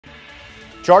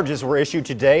Charges were issued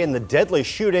today in the deadly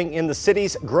shooting in the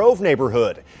city's Grove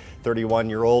neighborhood.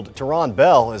 31-year-old Teron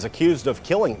Bell is accused of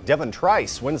killing Devin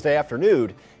Trice Wednesday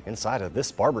afternoon inside of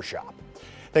this barbershop.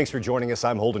 Thanks for joining us.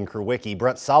 I'm Holden Kruwicki.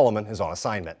 Brent Solomon is on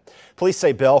assignment. Police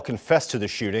say Bell confessed to the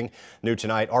shooting. New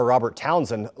tonight, our Robert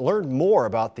Townsend learned more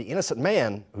about the innocent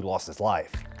man who lost his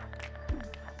life.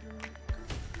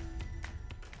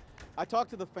 I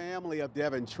talked to the family of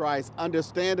Devin Trice.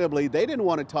 Understandably, they didn't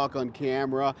want to talk on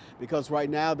camera because right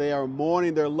now they are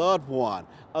mourning their loved one.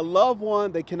 A loved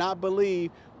one they cannot believe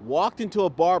walked into a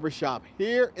barbershop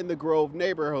here in the Grove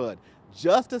neighborhood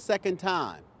just a second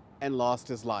time and lost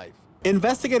his life.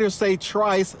 Investigators say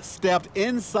Trice stepped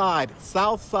inside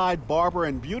Southside Barber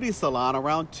and Beauty Salon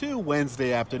around 2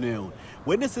 Wednesday afternoon.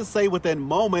 Witnesses say within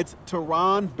moments,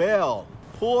 Teron Bell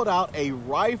pulled out a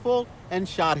rifle and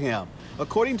shot him.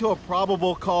 According to a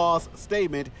probable cause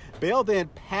statement, Bell then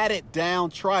patted down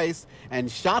Trice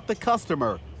and shot the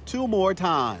customer 2 more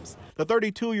times. The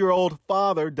 32-year-old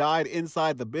father died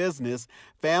inside the business.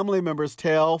 Family members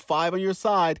tell 5 on Your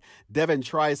Side Devin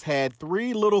Trice had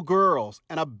 3 little girls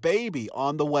and a baby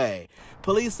on the way.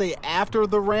 Police say after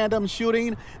the random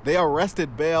shooting, they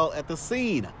arrested Bell at the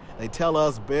scene. They tell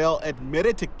us Bell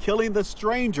admitted to killing the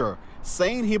stranger,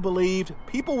 saying he believed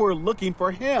people were looking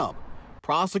for him.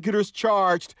 Prosecutors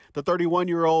charged the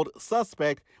 31-year-old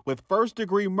suspect with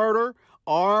first-degree murder,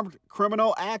 armed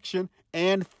criminal action,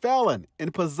 and felon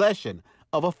in possession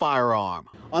of a firearm.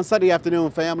 On Sunday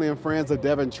afternoon, family and friends of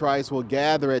Devin Trice will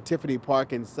gather at Tiffany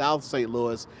Park in South St.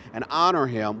 Louis and honor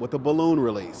him with a balloon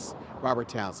release. Robert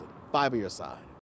Townsend, 5 on Your Side.